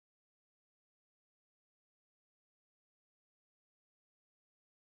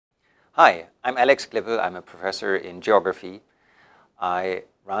Hi, I'm Alex Klippel. I'm a professor in geography. I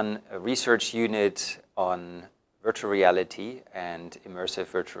run a research unit on virtual reality and immersive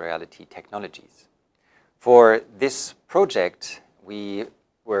virtual reality technologies. For this project, we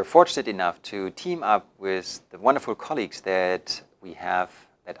were fortunate enough to team up with the wonderful colleagues that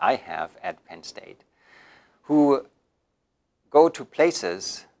I have at Penn State, who go to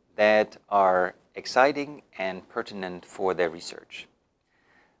places that are exciting and pertinent for their research.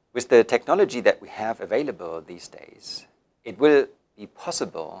 With the technology that we have available these days, it will be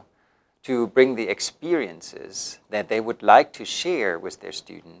possible to bring the experiences that they would like to share with their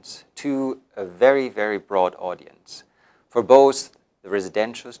students to a very, very broad audience for both the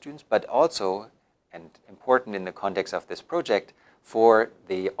residential students, but also, and important in the context of this project, for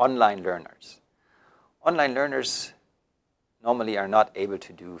the online learners. Online learners normally are not able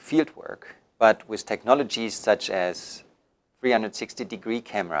to do field work, but with technologies such as 360-degree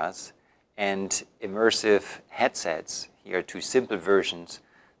cameras and immersive headsets, here are two simple versions,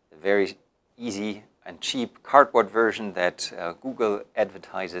 the very easy and cheap cardboard version that Google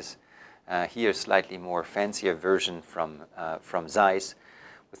advertises, here a slightly more fancier version from Zeiss.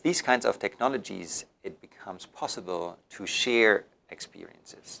 With these kinds of technologies, it becomes possible to share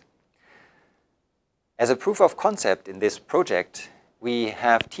experiences. As a proof of concept in this project, we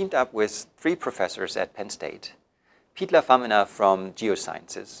have teamed up with 3 professors at Penn State. Pete from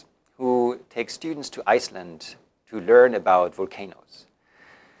Geosciences, who takes students to Iceland to learn about volcanoes.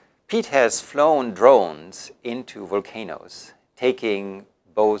 Pete has flown drones into volcanoes, taking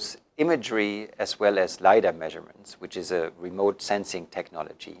both imagery as well as LiDAR measurements, which is a remote sensing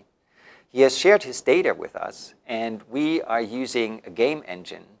technology. He has shared his data with us, and we are using a game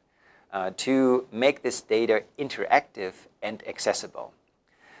engine to make this data interactive and accessible.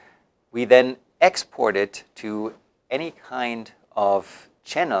 We then export it to any kind of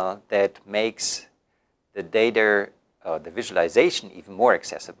channel that makes the data, the visualization even more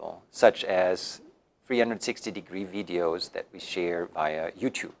accessible, such as 360-degree videos that we share via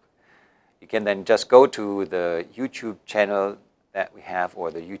YouTube. You can then just go to the YouTube channel that we have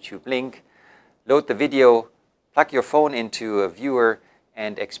or the YouTube link, load the video, plug your phone into a viewer,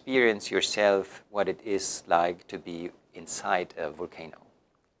 and experience yourself what it is like to be inside a volcano,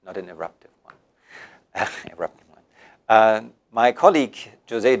 not an eruptive one. My colleague,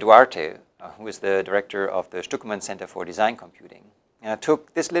 Jose Duarte, who is the director of the Stuckerman Center for Design Computing,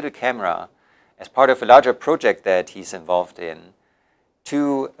 took this little camera as part of a larger project that he's involved in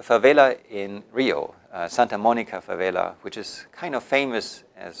to a favela in Rio, Santa Monica favela, which is kind of famous,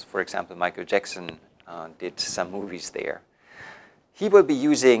 as, for example, Michael Jackson did some movies there. He will be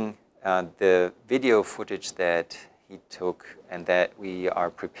using the video footage that he took and that we are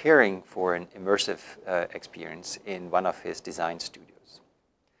preparing for an immersive experience in one of his design studios.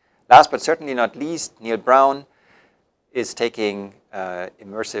 Last but certainly not least, Neil Brown is taking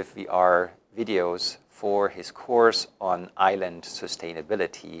immersive VR videos for his course on island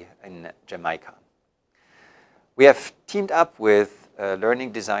sustainability in Jamaica. We have teamed up with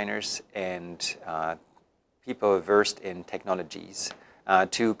learning designers and people versed in technologies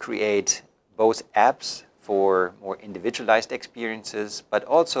to create both apps for more individualized experiences, but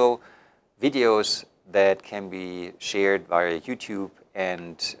also videos that can be shared via YouTube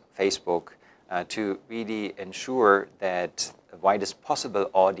and Facebook to really ensure that the widest possible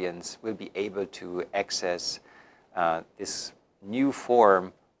audience will be able to access this new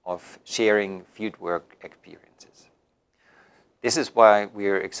form of sharing fieldwork experiences. This is why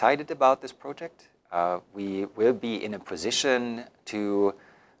we're excited about this project. We will be in a position to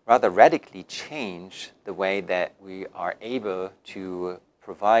rather radically change the way that we are able to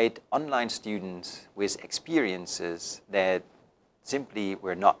provide online students with experiences that simply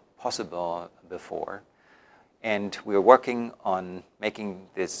were not possible before. And we're working on making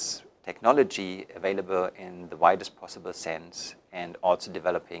this technology available in the widest possible sense and also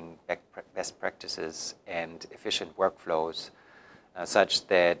developing best practices and efficient workflows such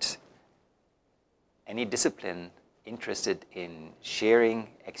that any discipline interested in sharing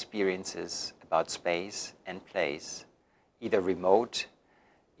experiences about space and place, either remote,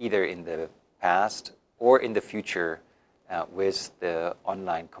 either in the past or in the future with the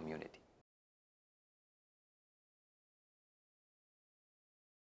online community.